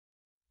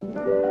You're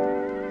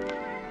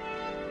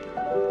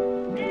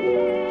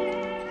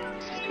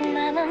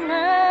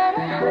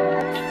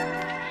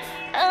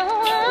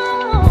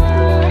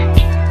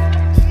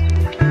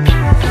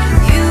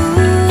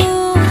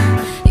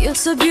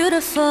so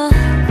beautiful.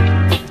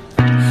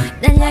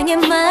 날 향해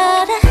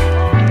말해.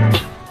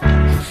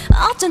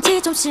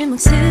 어쩐지 좀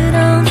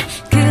실망스러운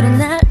그런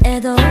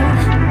날에도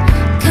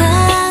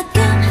가끔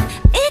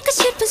잊고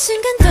싶은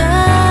순간도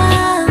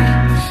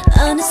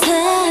어느새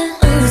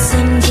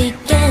웃음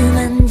짓게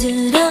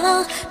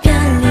만들어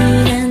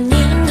별일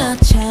아닌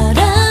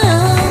것처럼.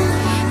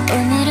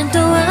 오늘은 또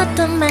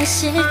어떤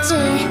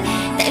맛일지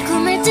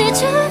달콤할지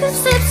조금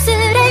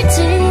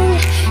씁쓸할지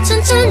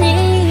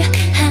천천히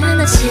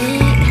하나씩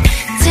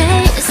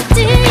taste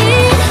it.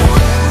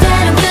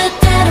 때론 good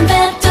때론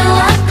bad 또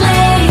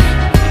ugly.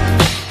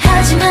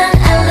 하지만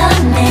I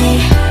love me.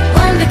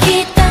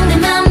 완벽히 딱 내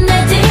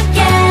맘에 들게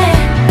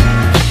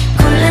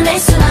골라낼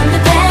수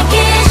없는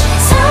package.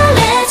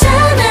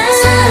 설레잖아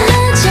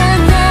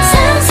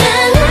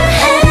상상을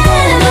해.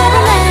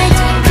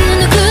 그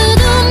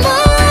누구도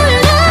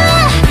몰라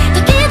더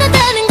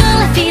기다다는 걸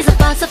life is a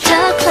box of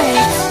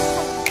chocolates.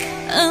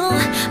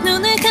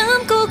 눈을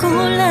감고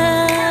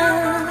골라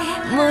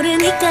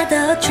모르니까 더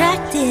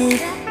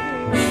attractive.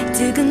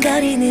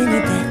 두근거리는 이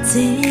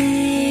뱉음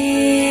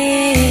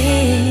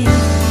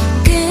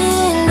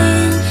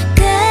끌린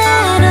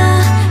대로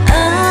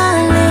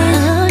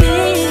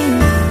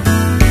얼린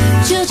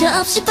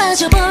주저없이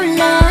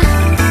빠져볼라.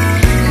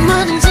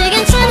 뭐든지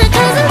괜찮아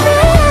cause I'm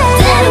real.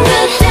 때론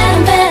good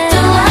때론 bad 또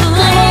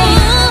ugly.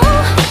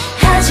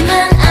 하지만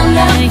I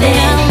love it.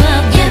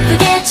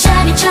 예쁘게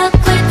차린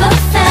chocolate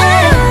buffet.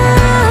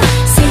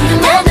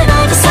 생각만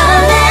해봐도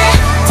설레.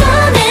 또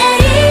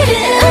내일은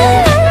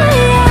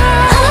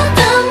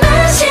어떤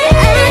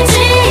맛일지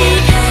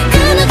그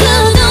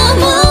누구도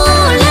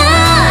몰라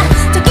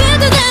더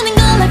기대되는 건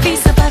life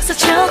is a box of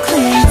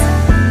chocolates.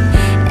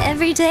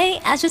 Every day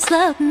I just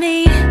love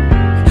me.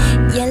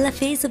 Yeah,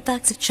 life is a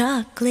box of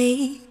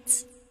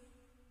chocolates.